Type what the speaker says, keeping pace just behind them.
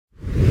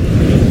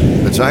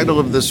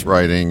title of this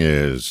writing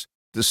is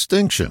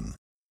Distinction.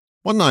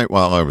 One night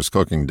while I was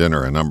cooking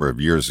dinner a number of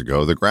years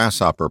ago, the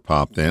grasshopper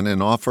popped in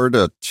and offered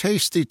a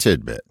tasty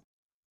tidbit.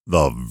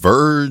 The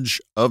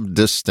verge of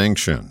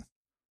distinction.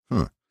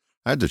 I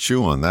had to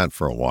chew on that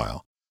for a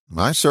while.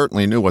 I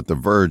certainly knew what the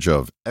verge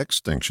of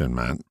extinction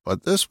meant,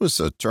 but this was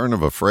a turn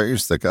of a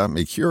phrase that got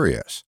me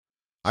curious.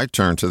 I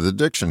turned to the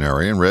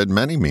dictionary and read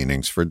many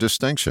meanings for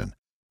distinction,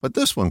 but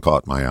this one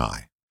caught my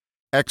eye.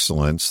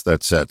 Excellence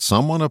that sets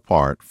someone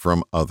apart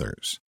from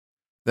others.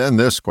 Then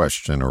this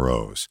question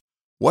arose.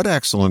 What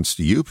excellence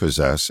do you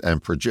possess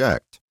and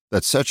project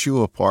that sets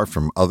you apart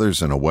from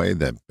others in a way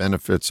that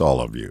benefits all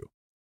of you?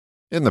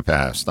 In the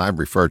past, I've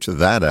referred to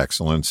that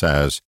excellence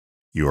as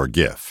your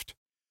gift.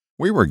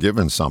 We were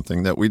given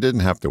something that we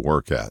didn't have to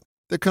work at,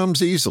 that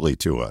comes easily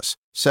to us,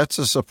 sets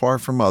us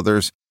apart from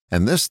others,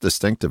 and this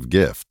distinctive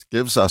gift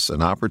gives us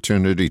an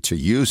opportunity to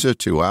use it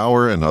to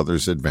our and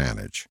others'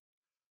 advantage.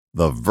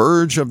 The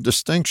verge of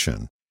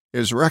distinction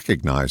is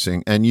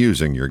recognizing and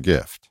using your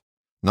gift.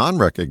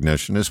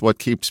 Non-recognition is what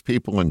keeps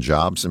people in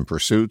jobs and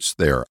pursuits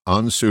they are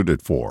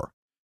unsuited for.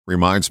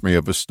 Reminds me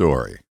of a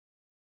story.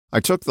 I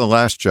took the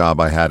last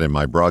job I had in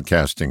my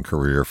broadcasting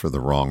career for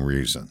the wrong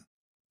reason.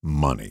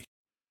 Money.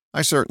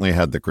 I certainly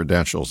had the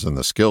credentials and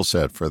the skill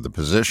set for the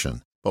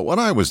position, but what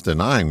I was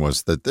denying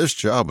was that this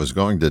job was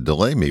going to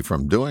delay me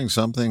from doing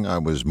something I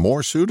was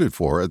more suited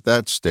for at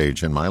that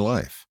stage in my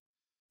life.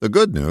 The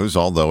good news,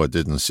 although it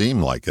didn't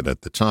seem like it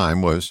at the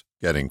time, was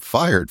getting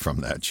fired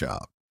from that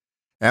job.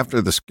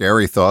 After the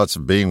scary thoughts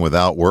of being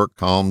without work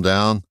calmed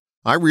down,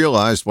 I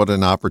realized what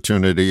an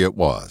opportunity it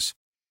was.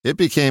 It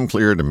became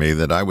clear to me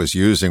that I was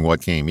using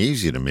what came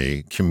easy to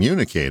me,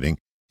 communicating,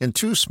 in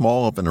too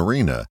small of an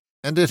arena,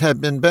 and it had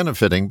been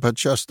benefiting but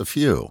just a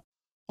few.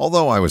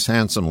 Although I was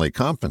handsomely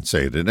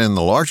compensated, in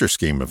the larger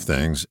scheme of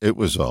things, it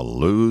was a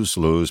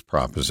lose-lose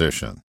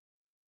proposition.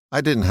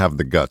 I didn't have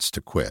the guts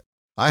to quit.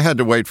 I had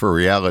to wait for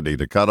reality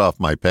to cut off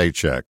my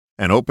paycheck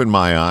and open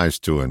my eyes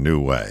to a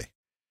new way.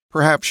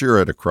 Perhaps you're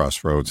at a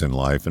crossroads in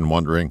life and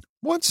wondering,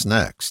 what's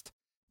next?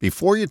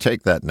 Before you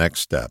take that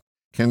next step,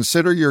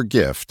 consider your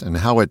gift and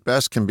how it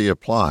best can be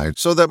applied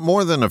so that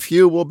more than a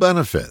few will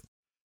benefit.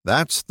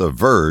 That's the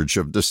verge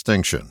of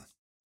distinction.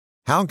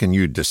 How can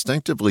you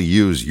distinctively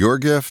use your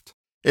gift?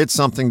 It's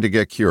something to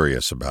get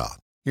curious about.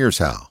 Here's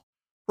how.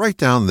 Write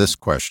down this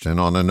question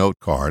on a note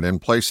card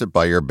and place it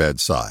by your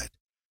bedside.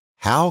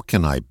 How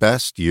can I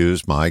best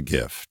use my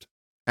gift?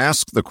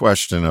 Ask the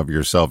question of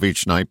yourself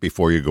each night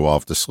before you go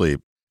off to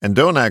sleep, and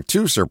don't act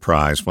too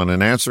surprised when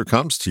an answer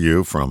comes to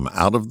you from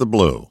out of the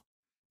blue.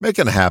 Make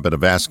it a habit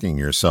of asking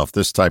yourself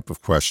this type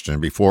of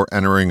question before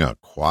entering a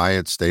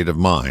quiet state of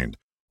mind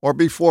or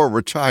before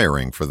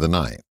retiring for the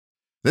night.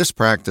 This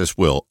practice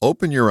will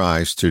open your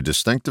eyes to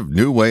distinctive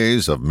new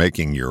ways of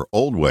making your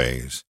old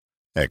ways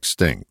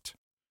extinct.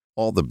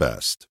 All the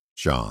best,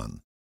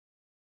 John.